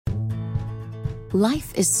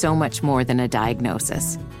Life is so much more than a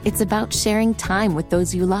diagnosis. It's about sharing time with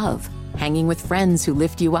those you love, hanging with friends who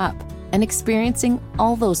lift you up, and experiencing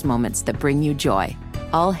all those moments that bring you joy.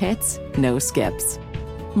 All hits, no skips.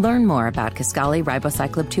 Learn more about Kisqali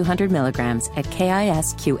Ribociclib 200 milligrams at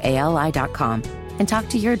KISQALI.com and talk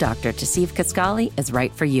to your doctor to see if Kisqali is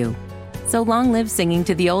right for you. So long live singing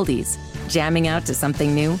to the oldies, jamming out to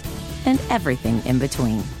something new, and everything in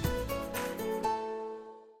between.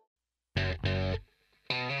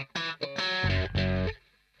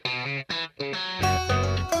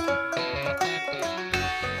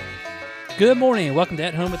 Good morning and welcome to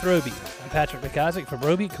At Home with Roby. I'm Patrick McIsaac from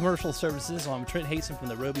Roby Commercial Services. I'm Trent Hasten from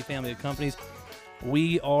the Roby family of companies.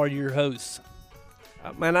 We are your hosts.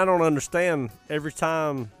 Man, I don't understand. Every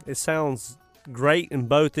time it sounds great in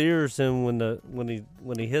both ears, and when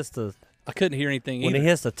he hits the I couldn't hear anything when either. he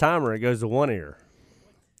hits the timer, it goes to one ear,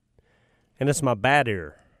 and it's my bad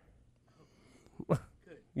ear.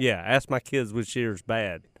 Yeah, ask my kids which ear is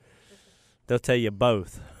bad. They'll tell you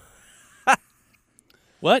both.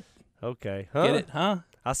 What? Okay, huh? Get it, huh?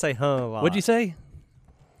 I say huh a lot. What'd you say?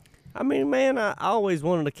 I mean, man, I always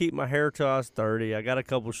wanted to keep my hair till I was 30. I got a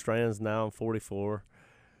couple strands now. I'm 44.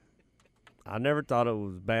 I never thought it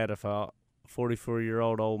was bad if a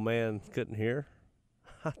 44-year-old old man couldn't hear.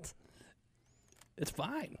 It's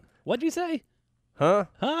fine. What'd you say? Huh?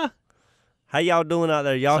 Huh? How y'all doing out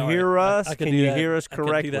there? Y'all Sorry, hear us? I could Can do you that. hear us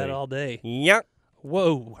correctly? I could do that all day. Yep.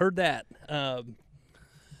 Whoa, heard that.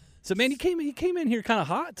 So, man, you came in here kind of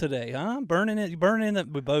hot today, huh? Burning it.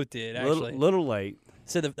 We both did, actually. Little late.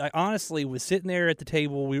 So, I honestly was sitting there at the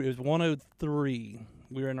table. It was 1:03.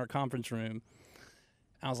 We were in our conference room.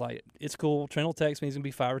 I was like, it's cool. Trent will text me. He's going to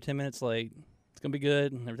be 5 or 10 minutes late. It's going to be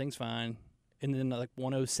good. Everything's fine. And then, like,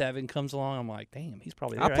 1:07 comes along. I'm like, damn, he's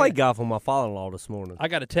probably there. I played golf with my father-in-law this morning. I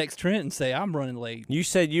got to text Trent and say, I'm running late. You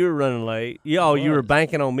said you were running late. You were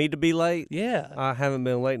banking on me to be late? Yeah. I haven't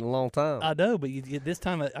been late in a long time. I know, but this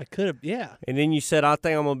time I could have, yeah. And then you said, I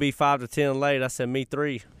think I'm going to be 5 to 10 late. I said, me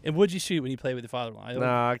 3. And what'd you shoot when you played with your father-in-law? No,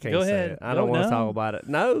 I can't Go say ahead. it. I don't want to talk about it.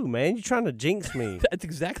 No, man, you're trying to jinx me. That's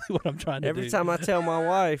exactly what I'm trying to do. Every time I tell my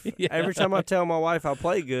wife, Yeah. every time I tell my wife I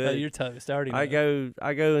play good, Oh, you're toast. I already know.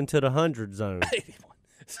 I go into the 100 zone. 81.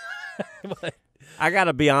 What? I got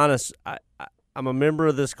to be honest. I'm a member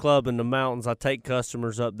of this club in the mountains. I take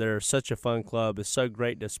customers up there. It's such a fun club. It's so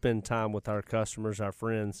great to spend time with our customers, our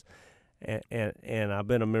friends. And I've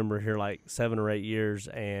been a member here like 7 or 8 years,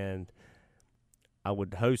 and I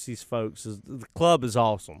would host these folks. The club is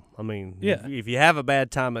awesome. I mean, yeah. if you have a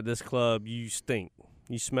bad time at this club, you stink.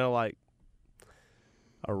 You smell like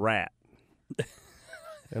a rat.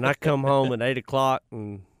 And I come home at 8 o'clock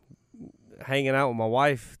and hanging out with my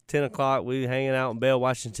wife. 10 o'clock, we hanging out in bed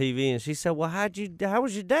watching TV, and she said, well, how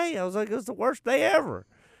was your day? I was like, it was the worst day ever.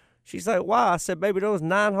 She's like, why? I said, baby, there was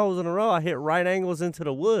 9 holes in a row. I hit right angles into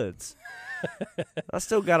the woods. I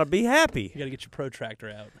still got to be happy. You got to get your protractor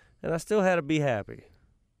out. And I still had to be happy.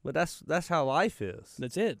 But that's how life is.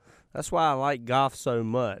 That's it. That's why I like golf so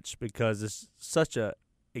much, because it's such a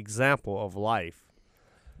example of life.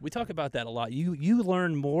 We talk about that a lot. You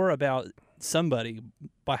learn more about somebody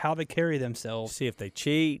by how they carry themselves. See if they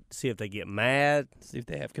cheat, see if they get mad, See if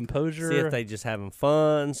they have composure. see if they just having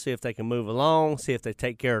fun, see if they can move along, see if they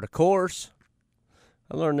take care of the course.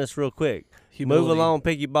 I learned this real quick. Humility. Move along,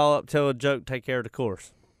 pick your ball up, tell a joke, take care of the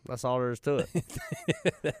course. That's all there is to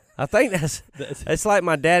it. I think it's like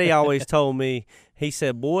my daddy always told me. He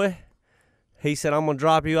said, boy, I'm going to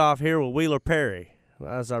drop you off here with Wheeler Perry.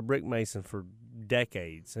 I was our brick mason for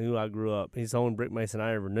decades, who I grew up. He's the only brick mason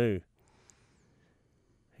I ever knew.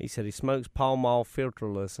 He said he smokes Pall Mall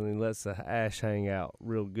filterless and he lets the ash hang out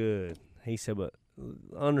real good. He said, but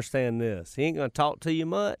understand this. He ain't going to talk to you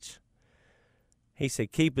much. He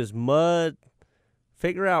said keep his mud.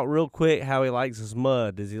 Figure out real quick how he likes his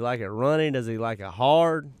mud. Does he like it runny? Does he like it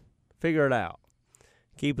hard? Figure it out.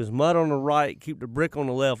 Keep his mud on the right. Keep the brick on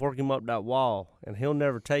the left. Work him up that wall. And he'll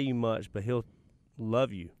never tell you much, but he'll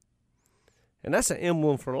love you. And that's an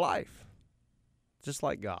emblem for life. Just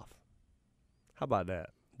like golf. How about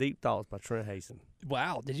that? Deep Thoughts by Trent Hasten.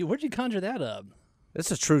 Wow. Where'd you conjure that up?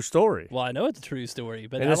 It's a true story. Well, I know it's a true story,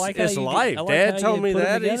 but And I like it's how you, life. I like Dad how told you me put 'em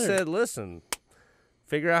that. He together. said, listen,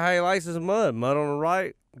 figure out how he likes his mud. Mud on the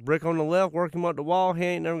right, brick on the left, work him up the wall. He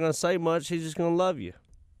ain't never going to say much. He's just going to love you.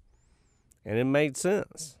 And it made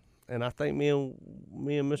sense. And I think me and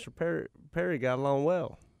Mr. Perry got along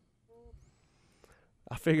well.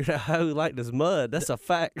 I figured out how he liked his mud. That's a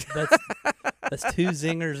fact. That's 2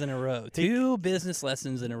 zingers in a row. 2 business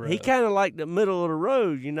lessons in a row. He kind of liked the middle of the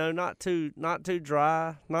road, not too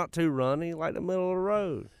dry, not too runny, like the middle of the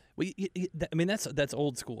road. Well, I mean, that's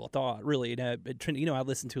old school thought, really. I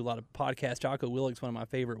listen to a lot of podcasts. Jocko Willink's one of my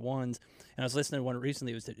favorite ones, and I was listening to one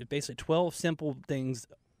recently. It was basically 12 simple things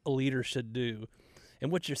a leader should do.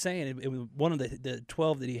 And what you're saying, one of the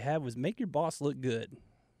 12 that he had was make your boss look good.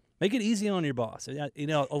 Make it easy on your boss.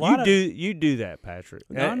 You do that, Patrick.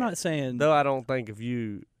 No, I'm not saying. Though I don't think of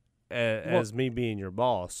you as me being your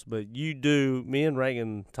boss, but you do. Me and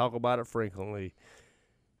Reagan talk about it frequently.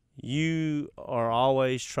 You are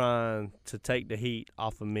always trying to take the heat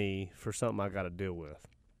off of me for something I got to deal with.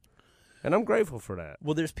 And I'm grateful for that.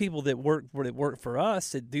 Well, there's people that work for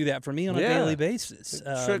us that do that for me on a daily basis.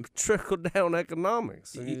 Trickle down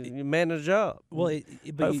economics. You manage up. Well,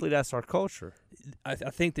 hopefully that's our culture. I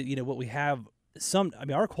think that what we have.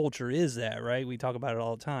 Our culture is that, right? We talk about it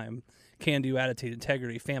all the time. Can-do attitude,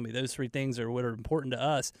 integrity, family. Those three things are what are important to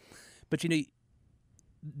us. But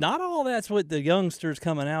not all that's what the youngsters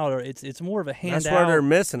coming out are. It's more of a handout. That's where they're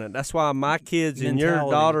missing it. That's why my kids and your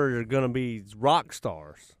daughter are going to be rock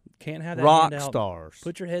stars. Can't have that rock handout. Stars.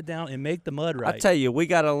 Put your head down and make the mud right. I tell you, we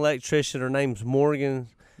got an electrician. Her name's Morgan.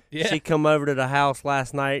 Yeah. She come over to the house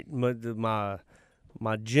last night. My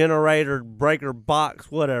generator breaker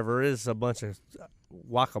box, whatever, is a bunch of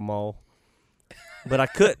whack-a-mole. But I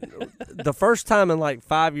couldn't. The first time in like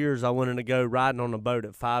 5 years, I wanted to go riding on a boat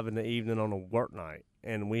at 5 in the evening on a work night.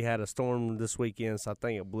 And we had a storm this weekend, so I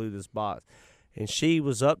think it blew this box. And she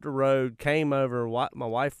was up the road, came over. My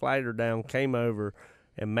wife flagged her down, came over,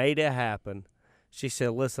 and made it happen. She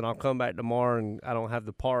said, listen, I'll come back tomorrow, and I don't have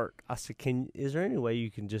the part. I said, is there any way you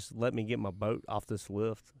can just let me get my boat off this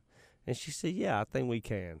lift? And she said, yeah, I think we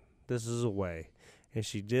can. This is a way. And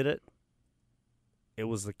she did it. It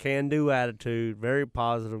was the can-do attitude, very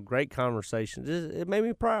positive, great conversation. It made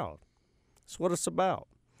me proud. That's what it's about.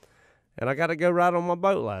 And I got to go ride on my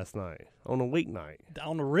boat last night, on a weeknight.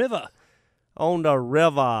 On the river. On the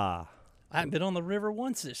river. I haven't been on the river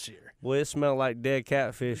once this year. Boy, it smelled like dead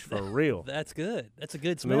catfish for real. That's good. That's a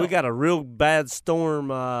good smell. I mean, we got a real bad storm.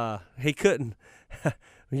 He couldn't,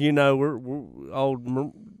 we're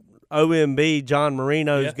old OMB, John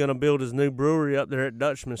Marino's going to build his new brewery up there at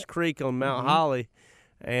Dutchman's Creek on Mount Holly.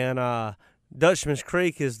 And Dutchman's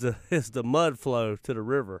Creek is the mud flow to the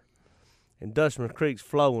river. And Dutchman Creek's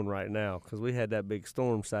flowing right now because we had that big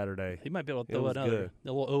storm Saturday. He might be able to throw a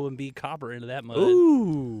little OMB copper into that mud.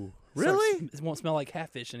 Ooh, really? It won't smell like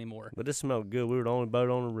catfish anymore. But it smelled good. We were the only boat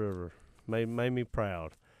on the river. Made me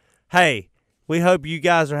proud. Hey, we hope you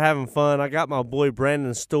guys are having fun. I got my boy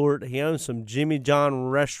Brandon Stewart. He owns some Jimmy John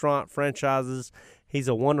restaurant franchises. He's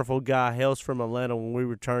a wonderful guy. Hails from Atlanta. When we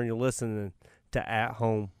return, you're listening to At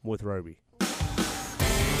Home with Roby.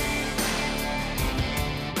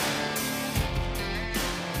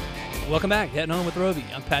 Welcome back, At Home with Roby.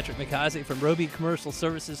 I'm Patrick McIsaac from Roby Commercial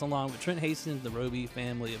Services, along with Trent Hastings, the Roby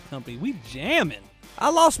family of company. We jamming. I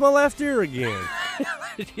lost my left ear again.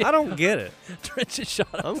 Yeah. I don't get it. Trent just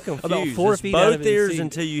shot up. I'm confused. About 4 feet both out of his ears seat.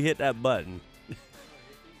 until you hit that button.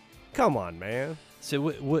 Come on, man. So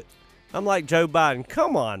what? I'm like Joe Biden.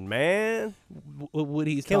 Come on, man. What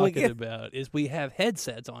he's talking about is we have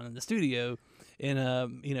headsets on in the studio,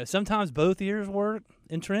 and sometimes both ears work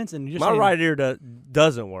in Trent's, and my right ear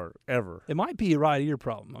doesn't work ever. It might be a right ear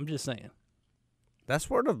problem. I'm just saying. That's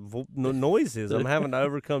where the noise is. I'm having to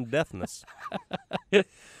overcome deafness.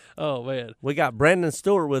 Oh man, we got Brandon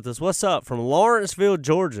Stewart with us. What's up from Lawrenceville,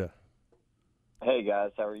 Georgia? Hey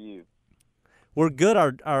guys, how are you? We're good.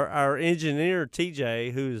 Our engineer,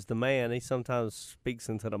 TJ, who's the man, he sometimes speaks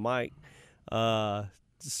into the mic,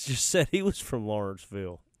 just said he was from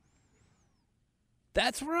Lawrenceville.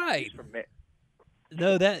 That's right. He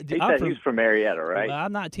said he was from Marietta, right? Well,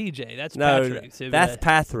 I'm not TJ. That's no, Patrick. So that's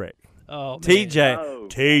Patrick. Oh, man.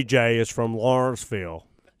 TJ is from Lawrenceville.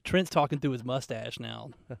 Trent's talking through his mustache now.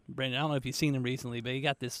 Brandon, I don't know if you've seen him recently, but he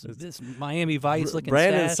got this Miami Vice looking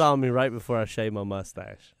Brandon stash. saw me right before I shaved my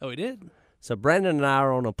mustache. Oh, he did? So Brandon and I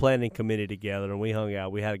are on a planning committee together, and we hung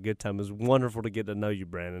out. We had a good time. It was wonderful to get to know you,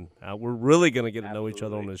 Brandon. We're really going to get to know each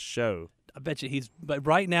other on this show. I bet you but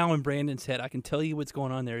right now in Brandon's head, I can tell you what's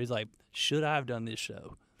going on there. He's like, should I have done this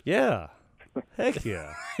show? Yeah. Heck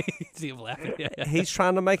yeah. See him laughing. He's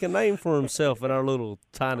trying to make a name for himself in our little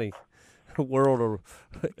tiny world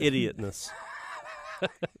of idiotness.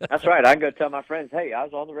 That's right. I can go tell my friends, hey, I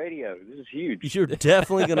was on the radio. This is huge. You're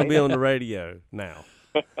definitely going to be on the radio now.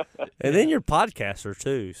 And then you're a podcaster,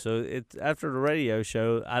 too. So after the radio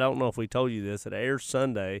show, I don't know if we told you this, it airs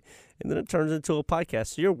Sunday, and then it turns into a podcast.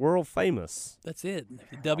 So you're world famous. That's it.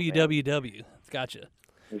 WWW. It's gotcha.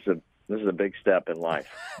 This This is a big step in life.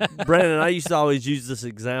 Brandon, I used to always use this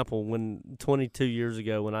example when 22 years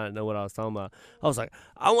ago when I didn't know what I was talking about. I was like,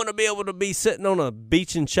 I want to be able to be sitting on a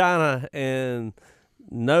beach in China and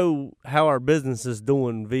know how our business is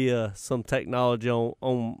doing via some technology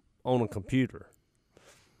on a computer.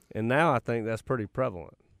 And now I think that's pretty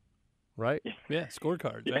prevalent, right? Yeah,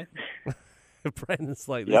 scorecards, right? Brandon's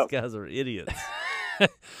like, these Yep. guys are idiots.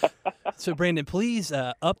 So, Brandon, please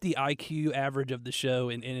up the IQ average of the show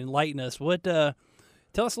and enlighten us. What? Tell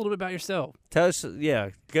us a little bit about yourself. Tell us,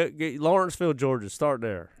 go Lawrenceville, Georgia. Start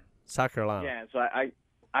there. South Carolina. Yeah, so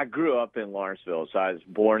I grew up in Lawrenceville. So I was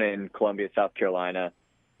born in Columbia, South Carolina.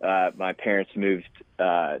 My parents moved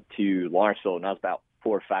to Lawrenceville when I was about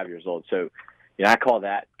 4 or 5 years old. So, I call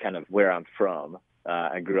that kind of where I'm from.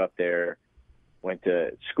 I grew up there, went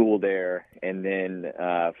to school there, and then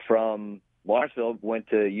from Lawrenceville went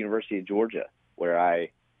to University of Georgia, where I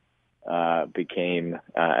became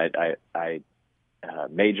I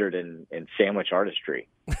majored in sandwich artistry.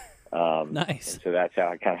 Nice. And so that's how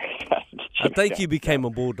I kind of got into I think you Jimmy became a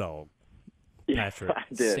bulldog. Yeah, Patrick. I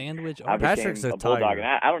did. Sandwich. I became Patrick's a a bulldog, tiger.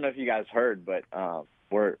 and I don't know if you guys heard, but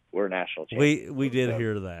we're national champions. We did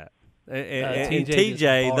hear that. And TJ just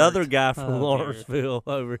TJ, the other barked. guy from Oh, dear. Lawrenceville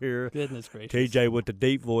over here, Goodness gracious. TJ with the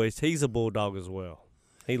deep voice, he's a bulldog as well.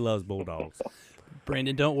 He loves bulldogs.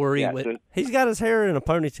 Brandon, don't worry. Yeah, What- so- He's got his hair in a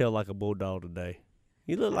ponytail like a bulldog today.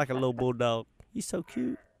 You look like a little bulldog. You're so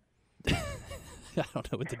cute. I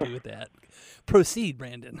don't know what to do with that. Proceed,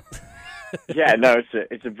 Brandon. yeah, no,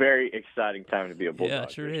 it's a very exciting time to be a bulldog. Yeah,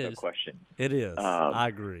 it sure There's no is. question. It is. I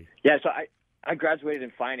agree. Yeah, so I graduated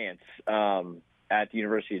in finance at the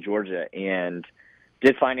University of Georgia and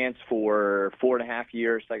did finance for 4.5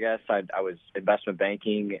 years, I guess. I was investment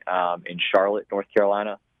banking in Charlotte, North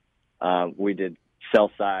Carolina. We did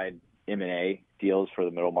sell-side M&A deals for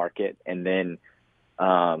the middle market. And then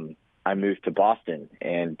I moved to Boston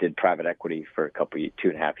and did private equity for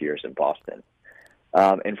 2.5 years in Boston.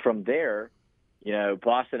 And from there,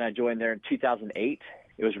 Boston, I joined there in 2008.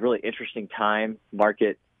 It was a really interesting time.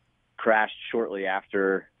 Market crashed shortly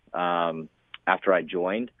after I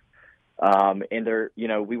joined. And there,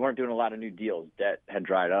 we weren't doing a lot of new deals. Debt had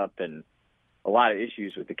dried up and a lot of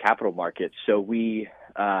issues with the capital markets. So we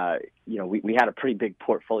had a pretty big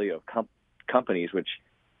portfolio of companies, which,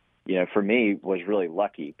 for me was really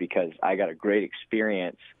lucky because I got a great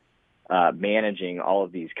experience managing all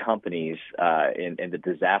of these companies and the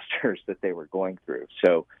disasters that they were going through.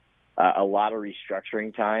 So a lot of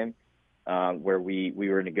restructuring time where we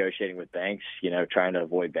were negotiating with banks, trying to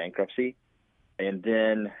avoid bankruptcy. And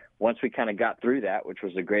then once we kind of got through that, which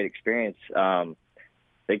was a great experience,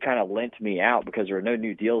 they kind of lent me out because there were no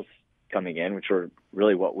new deals coming in, which were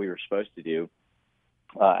really what we were supposed to do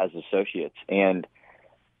as associates. And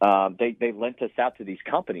they lent us out to these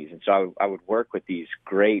companies. And so I would work with these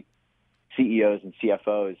great CEOs and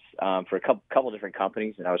CFOs for a couple different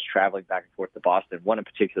companies. And I was traveling back and forth to Boston. One in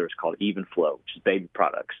particular is called Evenflo, which is baby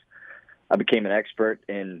products. I became an expert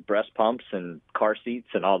in breast pumps and car seats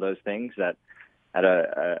and all those things that at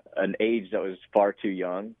an age that was far too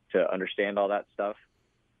young to understand all that stuff.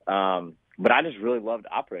 But I just really loved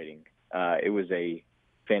operating. It was a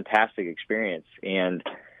fantastic experience. And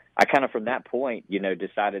I kind of, from that point,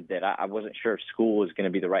 decided that I wasn't sure if school was going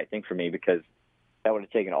to be the right thing for me because that would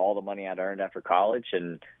have taken all the money I'd earned after college.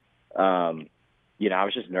 And, I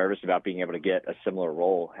was just nervous about being able to get a similar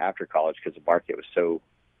role after college because the market was so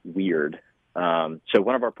weird. So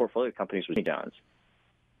one of our portfolio companies was Jimmy John's.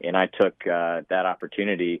 And I took that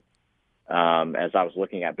opportunity as I was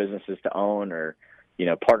looking at businesses to own or,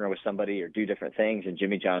 partner with somebody or do different things. And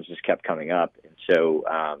Jimmy John's just kept coming up. And so,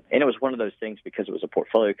 and it was one of those things because it was a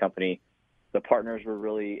portfolio company. The partners were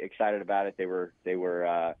really excited about it. They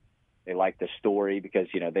liked the story because,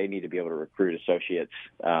 they need to be able to recruit associates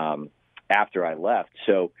after I left.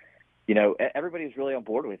 So, everybody was really on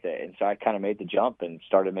board with it. And so I kind of made the jump and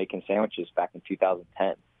started making sandwiches back in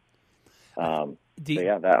 2010.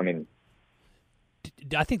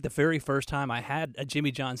 I think the very first time I had a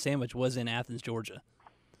Jimmy John sandwich was in Athens, Georgia.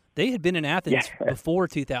 They had been in Athens before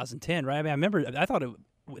 2010, right? I mean, I remember. I thought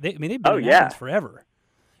they've been in Athens forever,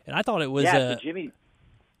 and I thought it was. So Jimmy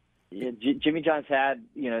John's had,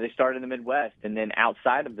 they started in the Midwest, and then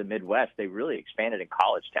outside of the Midwest, they really expanded in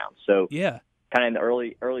college towns. So kind of in the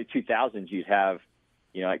early 2000s, you'd have,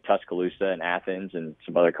 like Tuscaloosa and Athens and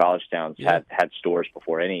some other college towns had stores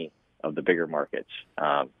before any of the bigger markets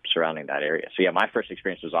surrounding that area. So my first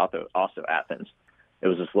experience was also Athens. It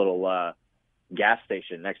was this little gas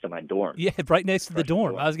station next to my dorm. Yeah, right next to the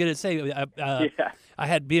dorm. I was going to say, I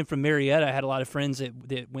had, being from Marietta, I had a lot of friends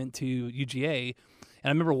that went to UGA, and I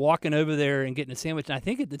remember walking over there and getting a sandwich. And I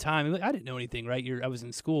think at the time, I didn't know anything, right? I was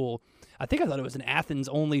in school. I think I thought it was an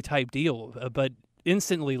Athens-only type deal, but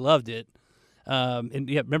instantly loved it. And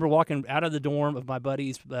yeah, remember walking out of the dorm of my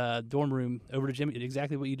buddy's dorm room over to Jimmy,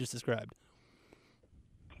 exactly what you just described.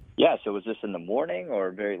 Yeah, so was this in the morning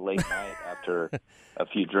or very late night after a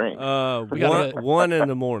few drinks? One in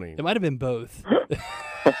the morning. It might have been both.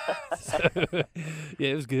 So, yeah,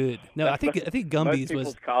 it was good. No, I think Gumby's Most people's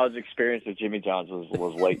was college experience with Jimmy John's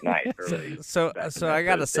was late night. So I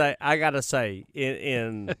gotta say,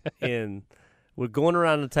 in we're going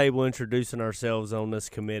around the table introducing ourselves on this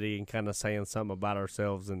committee and kind of saying something about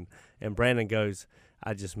ourselves, and Brandon goes,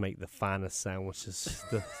 "I just make the finest sandwiches."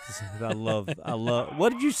 I love.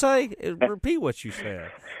 What did you say? Repeat what you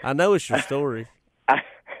said. I know it's your story.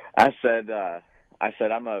 I said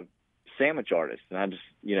I'm a sandwich artist, and I just,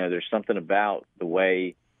 there's something about the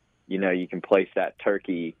way, you can place that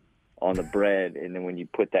turkey on the bread, and then when you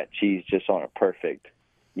put that cheese just on it perfect,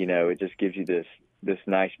 it just gives you this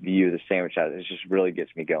nice view of the sandwich. It just really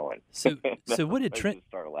gets me going. So what did Trent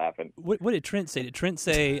start laughing? What did Trent say? Did Trent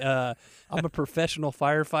say, "I'm a professional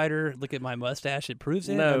firefighter. Look at my mustache; it proves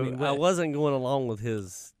it"? No, I wasn't going along with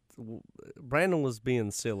his. Brandon was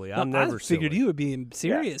being silly. I'm never. I figured silly. you were being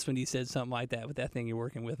serious when you said something like that with that thing you're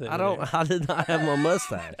working with. I did not have my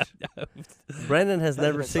mustache. No. Brandon has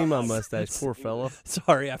never seen my mustache. Poor fella.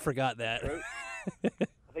 Sorry, I forgot that. I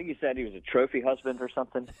think you said he was a trophy husband or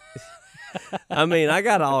something. I mean, I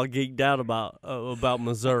got all geeked out about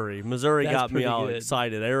Missouri. Missouri That's got me all good.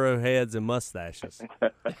 excited. Arrowheads and mustaches.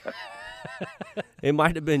 It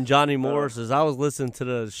might have been Johnny Morris. As I was listening to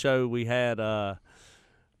the show we had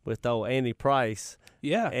with old Andy Price.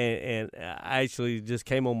 Yeah. And I actually just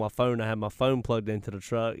came on my phone. I had my phone plugged into the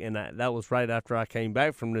truck, and that was right after I came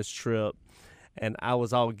back from this trip. And I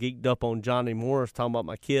was all geeked up on Johnny Morris, talking about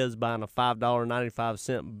my kids buying a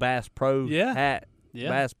 $5.95 Bass Pro hat. Yeah.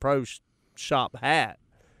 Bass Pro Shop hat.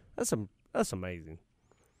 That's amazing.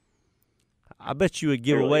 I bet you would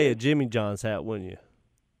give away a Jimmy John's hat, wouldn't you?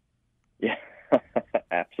 Yeah,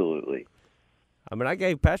 absolutely. I mean, I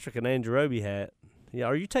gave Patrick an Andrew hat. Yeah,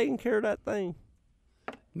 are you taking care of that thing?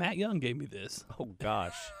 Matt Young gave me this. Oh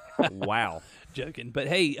gosh, wow. Joking, but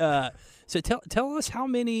hey, so tell us how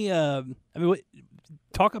many.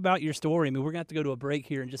 Talk about your story. I mean, we're gonna have to go to a break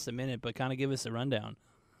here in just a minute, but kind of give us a rundown.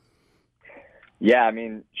 Yeah, I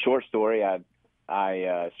mean, short story. I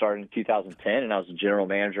started in 2010, and I was the general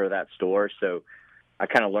manager of that store. So I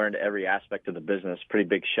kind of learned every aspect of the business. Pretty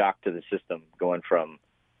big shock to the system, going from,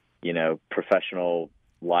 professional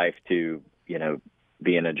life to,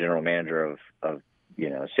 being a general manager of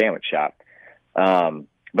a sandwich shop.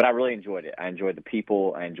 But I really enjoyed it. I enjoyed the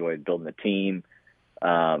people. I enjoyed building the team,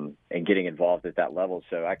 and getting involved at that level.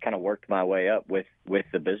 So I kind of worked my way up with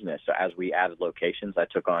the business. So as we added locations, I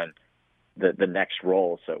took on the next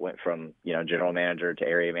role. So it went from, general manager to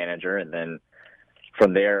area manager. And then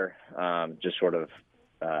from there, just sort of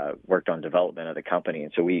worked on development of the company.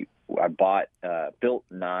 And so I built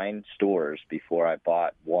 9 stores before I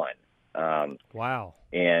bought one. Wow.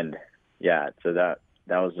 And yeah, so that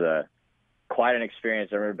was quite an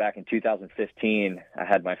experience. I remember back in 2015, I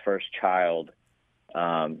had my first child,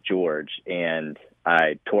 George, and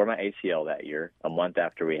I tore my ACL that year, a month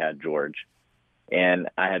after we had George. And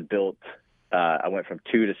I had built, I went from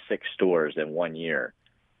 2 to 6 stores in 1 year.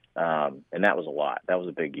 And that was a lot. That was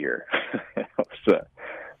a big year. It was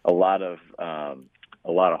a lot of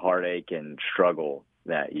heartache and struggle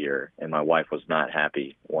that year. And my wife was not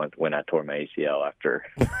happy when I tore my ACL after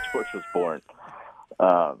George was born.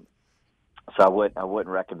 So I wouldn't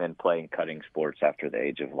recommend playing cutting sports after the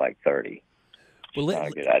age of like 30. Well, not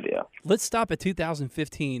a good idea. Let's stop at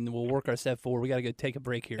 2015. We'll work our step forward. We got to go take a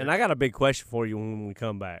break here. And I got a big question for you when we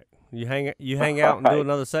come back. You hang out and do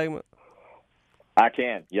another segment? I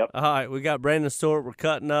can. Yep. All right, we got Brandon Stewart. We're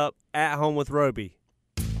cutting up at home with Roby.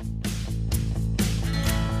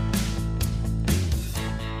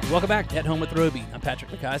 Welcome back At Home with Roby. I'm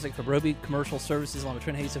Patrick McIsaac from Roby Commercial Services, along with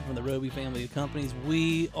Trent Haston from the Roby family of companies.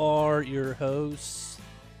 We are your hosts.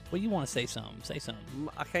 Well, you want to say something? Say something.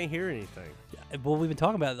 I can't hear anything. Well, we've been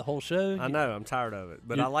talking about it the whole show. I know. I'm tired of it,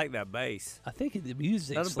 but I like that bass. I think the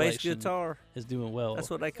music Is that a bass selection guitar? is doing well. That's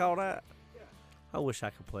what they call that? I wish I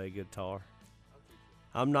could play a guitar.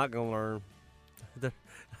 I'm not going to learn.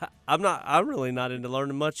 I'm really not into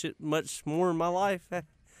learning much more in my life,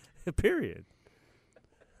 period.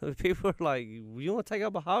 People are like, you want to take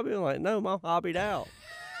up a hobby? I'm like, no, I'm hobbied out.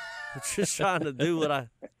 I'm just trying to do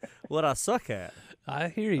what I suck at. I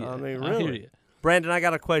hear you. I mean, really. I hear you. Brandon, I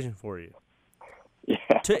got a question for you. Yeah,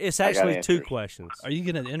 It's actually two questions. Are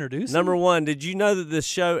you going to introduce Number him? one, did you know that this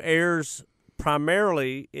show airs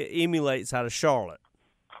primarily, it emulates out of Charlotte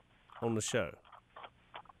on the show?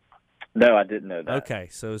 No, I didn't know that. Okay,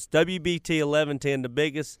 so it's WBT 1110, the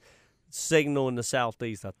biggest signal in the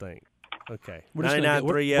Southeast, I think. Okay, We're just gonna 99.3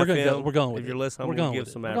 we're gonna FM. go. We're going with If it. you're listening, we're I'm going going to give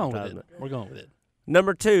with some it. We're going with advertisement. it. We're going with it.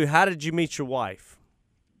 Number two, how did you meet your wife?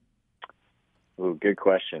 Ooh, good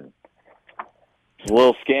question. It's a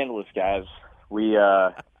little scandalous, guys. We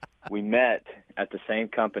met at the same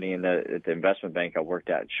company at the investment bank I worked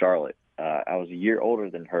at in Charlotte. I was a year older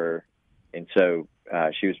than her, and so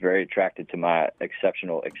she was very attracted to my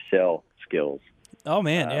exceptional Excel skills. Oh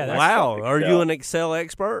man, yeah. That's, Wow, Excel. are you an Excel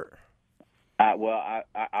expert? Well,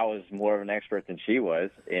 I was more of an expert than she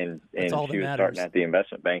was, and That's all she that was starting matters. at the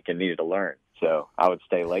investment bank and needed to learn. So I would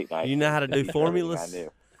stay late nights. You know how to do and everything formulas? I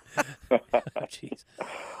knew. oh, jeez.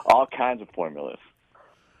 All kinds of formulas.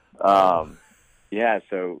 Yeah,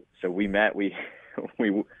 so we met. We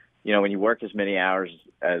when you work as many hours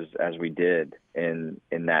as we did in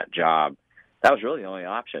that job, that was really the only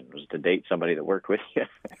option, was to date somebody that worked with you.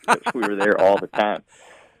 We were there all the time.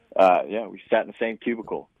 Yeah, we sat in the same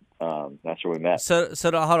cubicle. That's where we met. So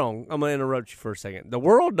hold on. I'm going to interrupt you for a second. The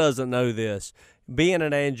world doesn't know this. Being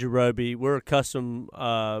at Andrew Roby, we're a custom,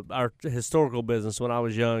 our historical business when I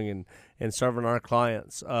was young and serving our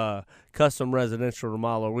clients, custom residential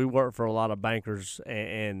remodeler. We worked for a lot of bankers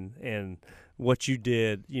and what you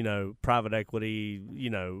did, private equity,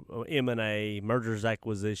 M&A, mergers,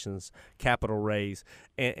 acquisitions, capital raise,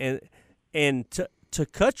 and to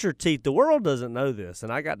cut your teeth, the world doesn't know this,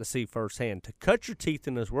 and I got to see firsthand. To cut your teeth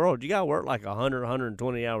in this world, you got to work like 100,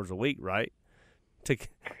 120 hours a week, right?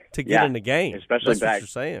 To get in the game, especially that's back. what you're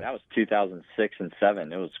saying. That was 2006 and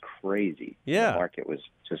 7. It was crazy. Yeah. The market was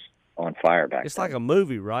just on fire back It's then. like a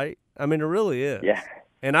movie, right? I mean, it really is. Yeah.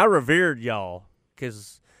 And I revered y'all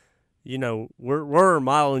because, we're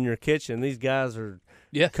remodeling your kitchen. These guys are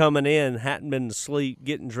Yeah. coming in, hadn't been to sleep,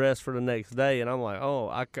 getting dressed for the next day. And I'm like, oh,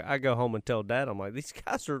 I go home and tell Dad, I'm like, these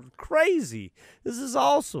guys are crazy. This is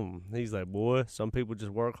awesome. He's like, boy, some people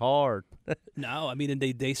just work hard. No, I mean, and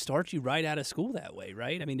they start you right out of school that way,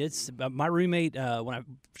 right? I mean, it's my roommate when I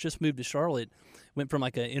just moved to Charlotte went from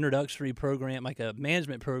like an introductory program, like a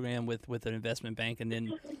management program with an investment bank, and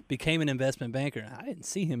then became an investment banker. I didn't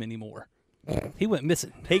see him anymore. He went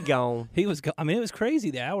missing. He gone. He was. I mean, it was crazy.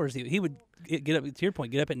 The hours he would get up. To your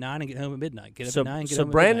point, get up at 9 and get home at midnight. Get up at 9. Get So home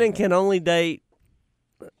at Brandon midnight. can only date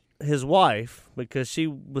his wife because she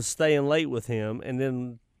was staying late with him, and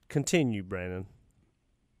then continue, Brandon.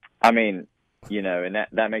 I mean, and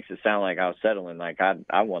that makes it sound like I was settling, like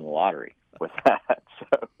I won the lottery with that.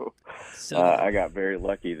 So I got very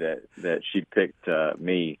lucky that she picked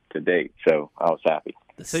me to date. So I was happy.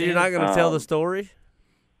 So you're not going to tell the story?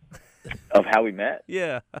 Of how we met?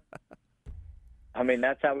 Yeah. I mean,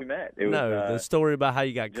 that's how we met. It was, the story about how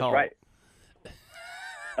you got just caught. right.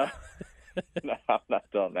 No, I'm not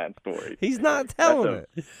telling that story. He's not telling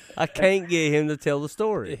it. I can't get him to tell the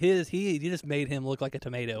story. He just made him look like a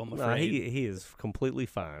tomato. I'm afraid. No, he is completely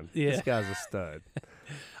fine. Yeah. This guy's a stud.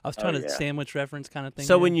 I was trying to yeah. sandwich reference kind of thing.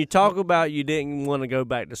 So there. when you talk about you didn't want to go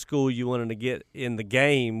back to school, you wanted to get in the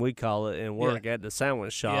game, we call it, and work at the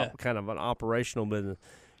sandwich shop, Yeah. kind of an operational business.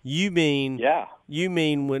 You mean Yeah. You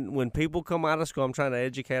mean when people come out of school, I'm trying to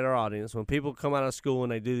educate our audience, when people come out of school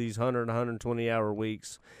and they do these 100, 120-hour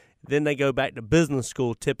weeks, then they go back to business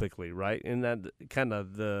school typically, right? And that kind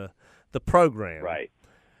of the program. Right.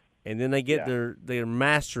 And then they get Yeah. their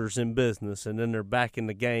masters in business, and then they're back in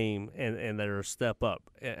the game, and they're a step up.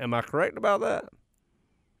 Am I correct about that?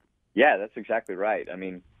 Yeah, that's exactly right. I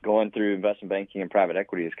mean, going through investment banking and private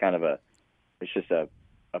equity is kind of it's just a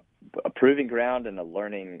proving ground and a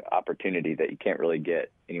learning opportunity that you can't really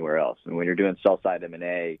get anywhere else. And when you're doing sell-side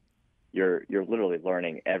M&A, you're literally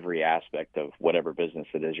learning every aspect of whatever business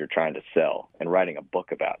it is you're trying to sell and writing a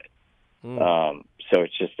book about it. So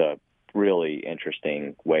it's just a really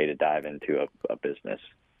interesting way to dive into a business.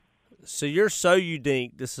 So you're so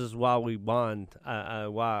unique. This is why we bond.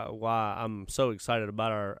 Why I'm so excited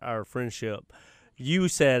about our friendship. You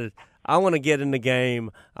said, I want to get in the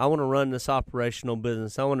game. I want to run this operational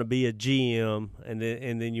business. I want to be a GM, and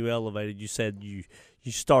then you elevated. You said you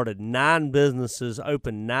started 9 businesses,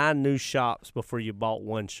 opened 9 new shops before you bought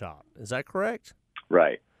one shop. Is that correct?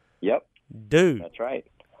 Right. Yep. Dude, That's right.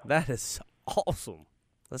 that is awesome.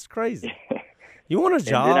 That's crazy. You want a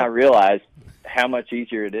job? And then I realized how much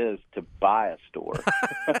easier it is to buy a store.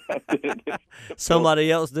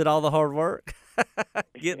 Somebody else did all the hard work,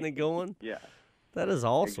 getting it going. Yeah. That is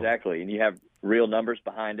awesome. Exactly. And you have real numbers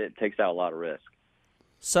behind it. It takes out a lot of risk.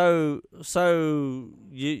 So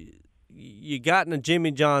you got in a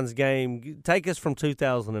Jimmy John's game. Take us from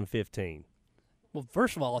 2015. Well,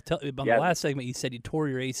 first of all, I'll tell you, on the last segment, you said you tore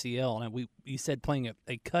your ACL, and you said playing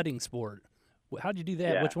a cutting sport. How'd you do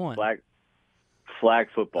that? Yeah, Which one? Flag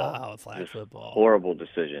football. Oh, flag football. Horrible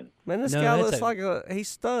decision. Man, this guy looks like he's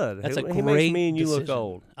stud. That's a he great makes me and you decision. look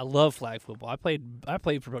old. I love flag football. I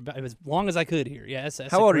played for as long as I could here. Yeah,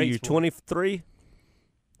 that's How old are you? Sport. 23.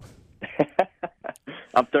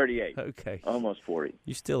 I'm 38. Okay, almost 40.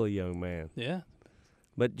 You're still a young man. Yeah.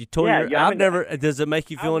 But you tore your. I've never. Does it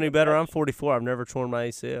make you feel any better? I'm 44. I've never torn my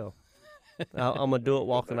ACL. I'm gonna do it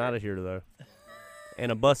walking out of here though,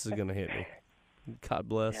 and a bus is gonna hit me. God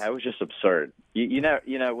bless. Yeah, it was just absurd. You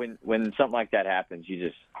know when something like that happens,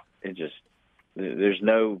 there's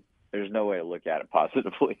no way to look at it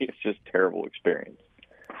positively. It's just a terrible experience,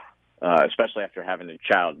 especially after having a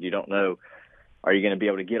child. You don't know, are you going to be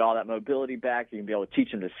able to get all that mobility back? Are you going to be able to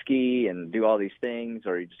teach them to ski and do all these things,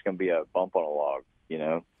 or are you just going to be a bump on a log?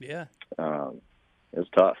 Yeah. It was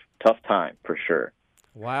tough time for sure.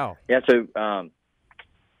 Wow. Yeah. So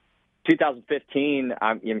 2015,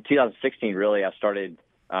 2016, really, I started.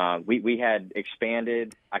 We had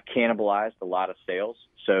expanded. I cannibalized a lot of sales.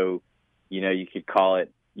 So, you could call it.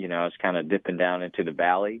 I was kind of dipping down into the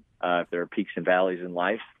valley. If there are peaks and valleys in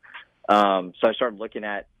life, so I started looking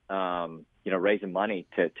at raising money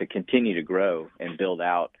to continue to grow and build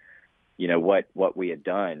out. What we had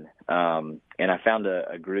done, and I found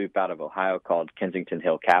a group out of Ohio called Kensington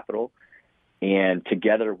Hill Capital, and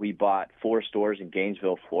together we bought 4 stores in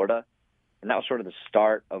Gainesville, Florida, and that was sort of the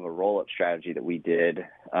start of a roll-up strategy that we did.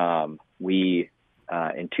 We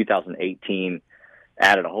in 2018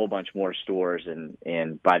 added a whole bunch more stores,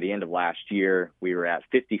 and by the end of last year we were at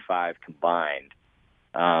 55 combined.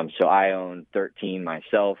 So I own 13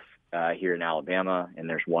 myself here in Alabama, and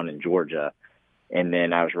there's 1 in Georgia. And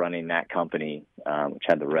then I was running that company, which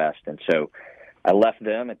had the rest. And so I left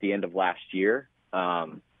them at the end of last year,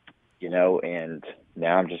 and now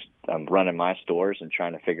I'm running my stores and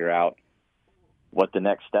trying to figure out what the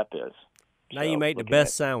next step is. Now you make the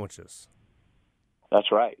best sandwiches.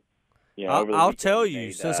 That's right. I'll tell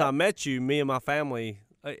you, since I met you, me and my family,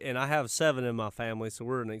 and I have 7 in my family, so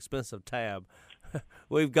we're an expensive tab.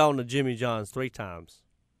 We've gone to Jimmy John's 3 times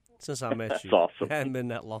since I met That's you. Awesome. It hadn't been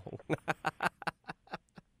that long.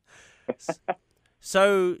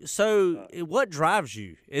 So what drives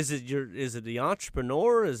you? Is it the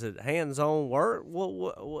entrepreneur? Is it hands-on work?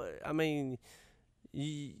 What I mean,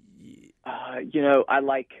 I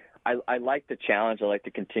like the challenge. I like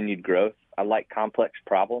the continued growth. I like complex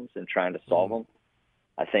problems and trying to solve them.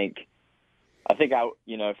 I think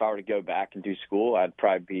if I were to go back and do school, I'd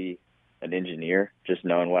probably be an engineer, just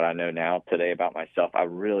knowing what I know now today about myself. I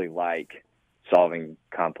really like solving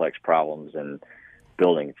complex problems and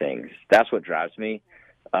building things. That's what drives me.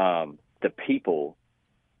 The people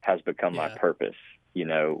has become my purpose.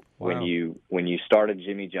 Wow. When you start at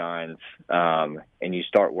Jimmy John's, and you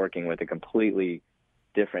start working with a completely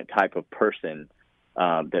different type of person,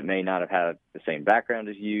 that may not have had the same background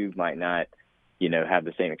as you, might not, have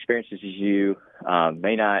the same experiences as you,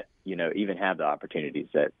 may not, even have the opportunities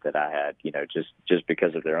that I had, just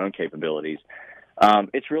because of their own capabilities.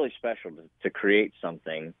 It's really special to create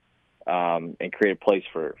something, and create a place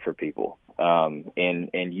for people.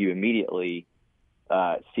 And you immediately,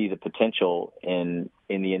 see the potential in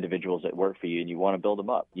the individuals that work for you, and you want to build them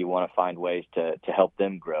up. You want to find ways to help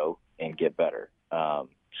them grow and get better.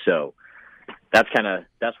 So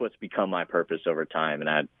that's what's become my purpose over time. And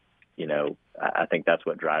I think that's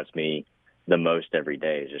what drives me the most every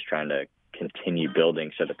day, is just trying to continue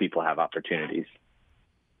building so that people have opportunities.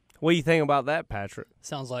 What do you think about that, Patrick?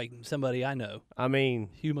 Sounds like somebody I know. I mean,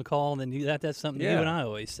 Hugh McCall, and then that's something you and I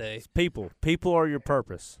always say. It's people. People are your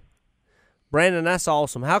purpose. Brandon, that's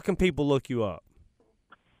awesome. How can people look you up?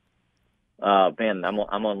 Man, I'm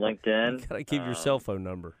on LinkedIn. You gotta give your cell phone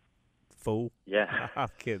number, fool. Yeah. I'm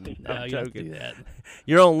kidding. No, I'm you don't joking. do that.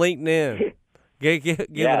 You're on LinkedIn. Give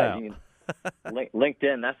it out.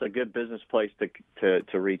 LinkedIn, that's a good business place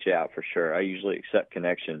to reach out for sure. I usually accept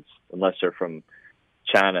connections unless they're from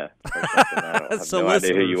China or something. I have no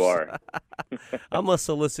idea who you are. I'm going to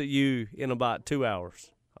solicit you in about 2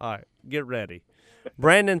 hours. All right, get ready.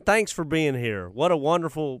 Brandon, thanks for being here. What a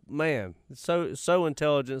wonderful man. So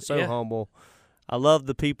intelligent, so humble. I love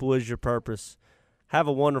the people as your purpose. Have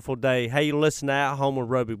a wonderful day. Hey, you listen to At Home with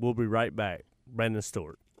Roby. We'll be right back. Brandon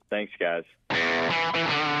Stewart. Thanks, guys.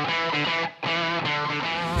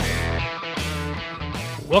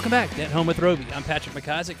 Welcome back to At Home with Roby. I'm Patrick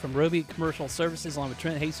McIsaac from Roby Commercial Services, along with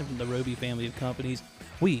Trent Haston from the Roby family of companies.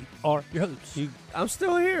 We are your hosts. I'm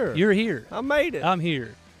still here. You're here. I made it. I'm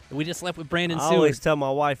here. We just left with Brandon I Stewart. always tell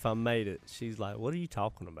my wife I made it. She's like, "What are you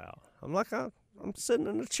talking about?" I'm like, "I'm sitting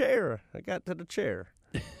in a chair. I got to the chair."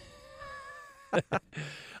 I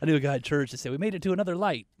knew a guy at church that said, "We made it to another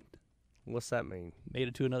light. What's that mean? Made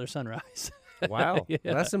it to another sunrise." Wow, Yeah.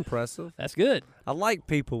 that's impressive. That's good. I like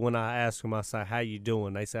people when I ask them. I say, "How you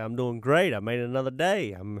doing?" They say, "I'm doing great. I made it another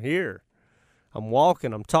day. I'm here. I'm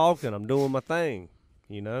walking. I'm talking. I'm doing my thing."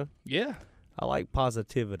 You know. Yeah. I like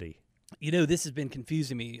positivity. You know, this has been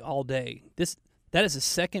confusing me all day. That is the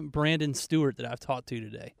second Brandon Stewart that I've talked to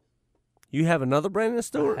today. You have another Brandon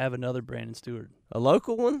Stewart? I have another Brandon Stewart. A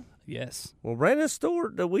local one? Yes. Well, Brandon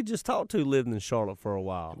Stewart that we just talked to lived in Charlotte for a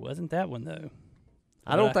while. It wasn't that one, though.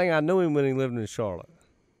 I don't think I knew him when he lived in Charlotte.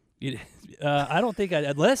 I don't think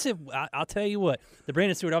I'll tell you what, the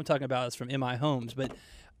Brandon Stewart I'm talking about is from M.I. Homes, but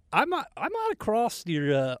I might have crossed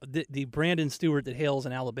the Brandon Stewart that hails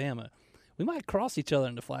in Alabama. We might cross each other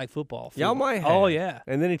in the flag football. Y'all might have. Oh, yeah.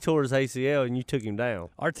 And then he tore his ACL and you took him down.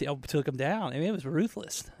 I took him down. I mean, it was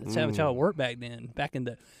ruthless. That's how it worked back then, back in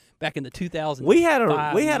the 2000s. We had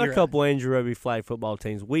a couple Andrew Roby flag football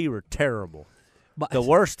teams. We were terrible. The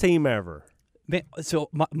worst team ever. Man, so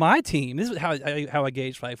my team, this is how I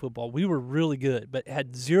gauged flag football. We were really good, but it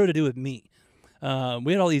had zero to do with me. We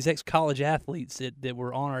had all these ex-college athletes that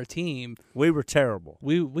were on our team. We were terrible.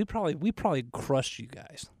 We probably crushed you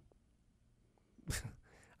guys.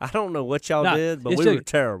 I don't know what y'all did, but we were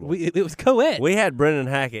terrible. It was co-ed. We had Brendan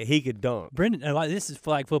Hackett. He could dunk. This is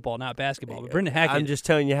flag football, not basketball. But Brendan Hackett. I'm just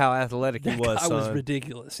telling you how athletic he was. I was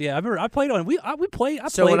ridiculous. Yeah, I remember. I played on.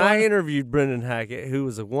 I interviewed Brendan Hackett, who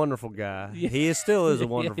was a wonderful guy. Yeah. He still is a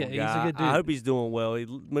wonderful guy. He's a good dude. I hope he's doing well. He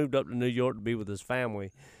moved up to New York to be with his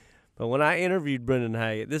family. But when I interviewed Brendan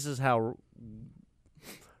Hackett, this is how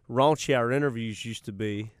raunchy our interviews used to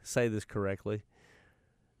be. Say this correctly.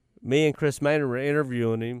 Me and Chris Maynard were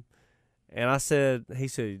interviewing him, and he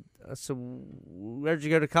said, "Where'd you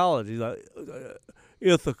go to college?" He's like,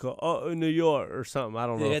 "Ithaca, in New York or something." I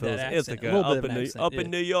don't know if it was Ithaca, up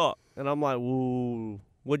in New York. And I'm like, "Well,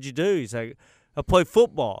 what'd you do?" He's like, "I play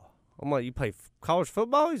football." I'm like, "You play college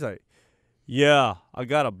football?" He's like, "Yeah, I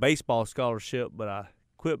got a baseball scholarship, but I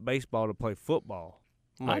quit baseball to play football."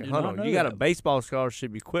 I'm like, "Hold on, you got a baseball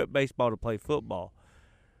scholarship, you quit baseball to play football?"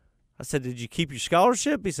 I said, "Did you keep your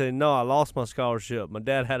scholarship?" He said, "No, I lost my scholarship. My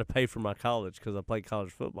dad had to pay for my college because I played college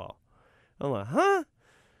football." I'm like, "Huh?"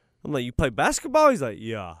 I'm like, "You play basketball?" He's like,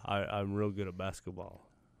 "Yeah, I'm real good at basketball."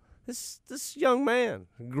 This young man,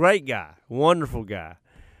 great guy, wonderful guy.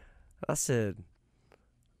 I said,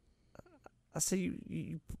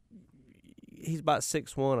 you he's about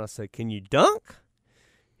 6'1". I said, "Can you dunk?"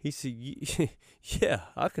 He said, "Yeah,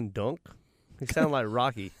 I can dunk." He sounded like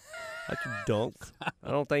Rocky. I can dunk.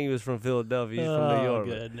 I don't think he was from Philadelphia. He's from New York.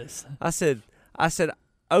 Oh, goodness. I said,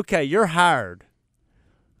 "Okay, you're hired."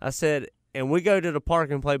 I said, "And we go to the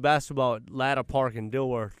park and play basketball at Latta Park in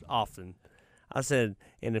Dilworth often." I said,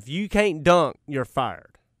 "And if you can't dunk, you're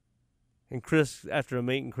fired." And Chris, after a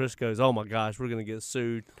meeting, Chris goes, "Oh my gosh, we're gonna get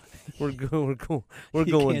sued. We're going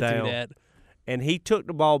down." Do that. And he took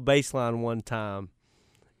the ball baseline one time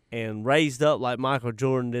and raised up like Michael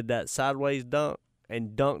Jordan did that sideways dunk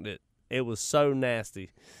and dunked it. It was so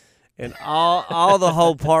nasty. And all the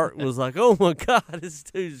whole park was like, "Oh my God, this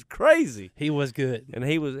dude's crazy." He was good. And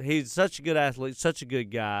he's such a good athlete, such a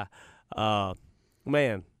good guy.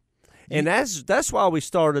 Man. And that's why we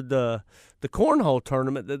started the cornhole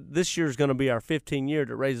tournament. This year is going to be our 15th year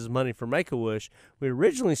that raises money for Make-A-Wish. We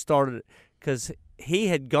originally started it because he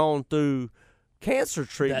had gone through cancer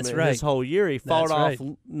treatment his whole year. He fought off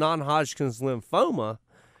non-Hodgkin's lymphoma.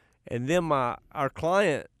 And then our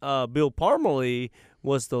client, Bill Parmalee,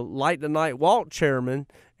 was the Light the Night Walk chairman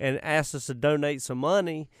and asked us to donate some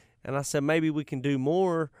money. And I said, maybe we can do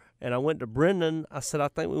more. And I went to Brendan. I said, I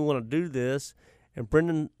think we want to do this. And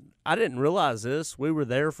Brendan, I didn't realize this. We were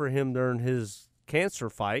there for him during his cancer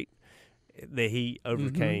fight that he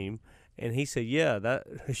overcame. Mm-hmm. And he said, yeah,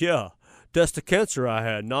 that's the cancer I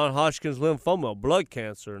had, non-Hodgkin's lymphoma, blood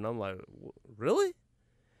cancer. And I'm like, really?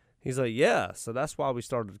 He's like, yeah. So that's why we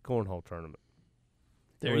started the cornhole tournament.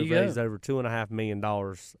 There you go. Raised over $2.5 million,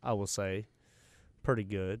 I will say. Pretty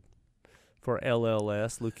good. For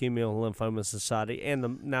LLS, Leukemia and Lymphoma Society,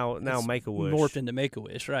 and now Make-A-Wish. Morphed into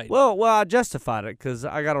Make-A-Wish, right. Well, I justified it because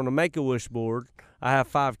I got on the Make-A-Wish board. I have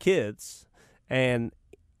 5 kids. And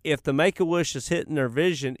if the Make-A-Wish is hitting their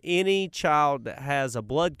vision, any child that has a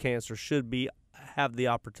blood cancer should have the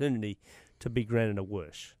opportunity to be granted a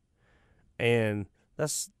wish. And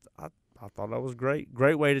I thought that was great.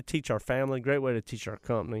 Great way to teach our family, great way to teach our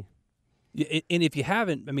company. Yeah, and if you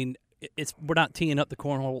haven't, I mean, we're not teeing up the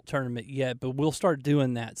cornhole tournament yet, but we'll start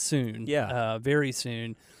doing that soon. Yeah. Very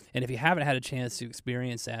soon. And if you haven't had a chance to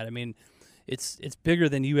experience that, I mean, it's bigger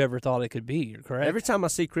than you ever thought it could be. Correct. Every time I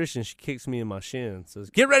see Christian, she kicks me in my shin. Says,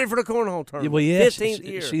 "Get ready for the cornhole tournament." Well, yeah, 15th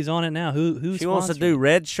year. She's on it now. Who She wants to do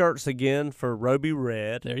red shirts again for Roby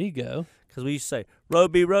Red. There you go. Because we used to say,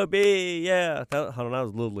 Roby, Roby, yeah. Hold on, that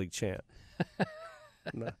was a Little League chant.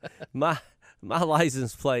 No. My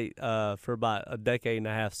license plate for about a decade and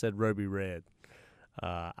a half said Roby Red.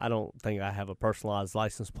 I don't think I have a personalized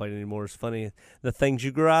license plate anymore. It's funny the things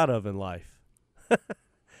you grow out of in life.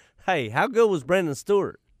 Hey, how good was Brandon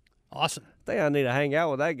Stewart? Awesome. I think I need to hang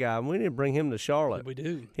out with that guy. We need to bring him to Charlotte. We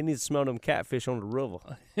do. He needs to smell them catfish on the river.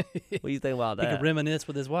 What do you think about that? He could reminisce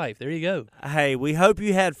with his wife. There you go. Hey, we hope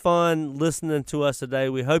you had fun listening to us today.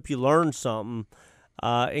 We hope you learned something.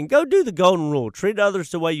 And go do the golden rule. Treat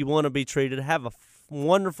others the way you want to be treated. Have a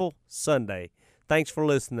wonderful Sunday. Thanks for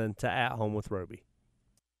listening to At Home with Roby.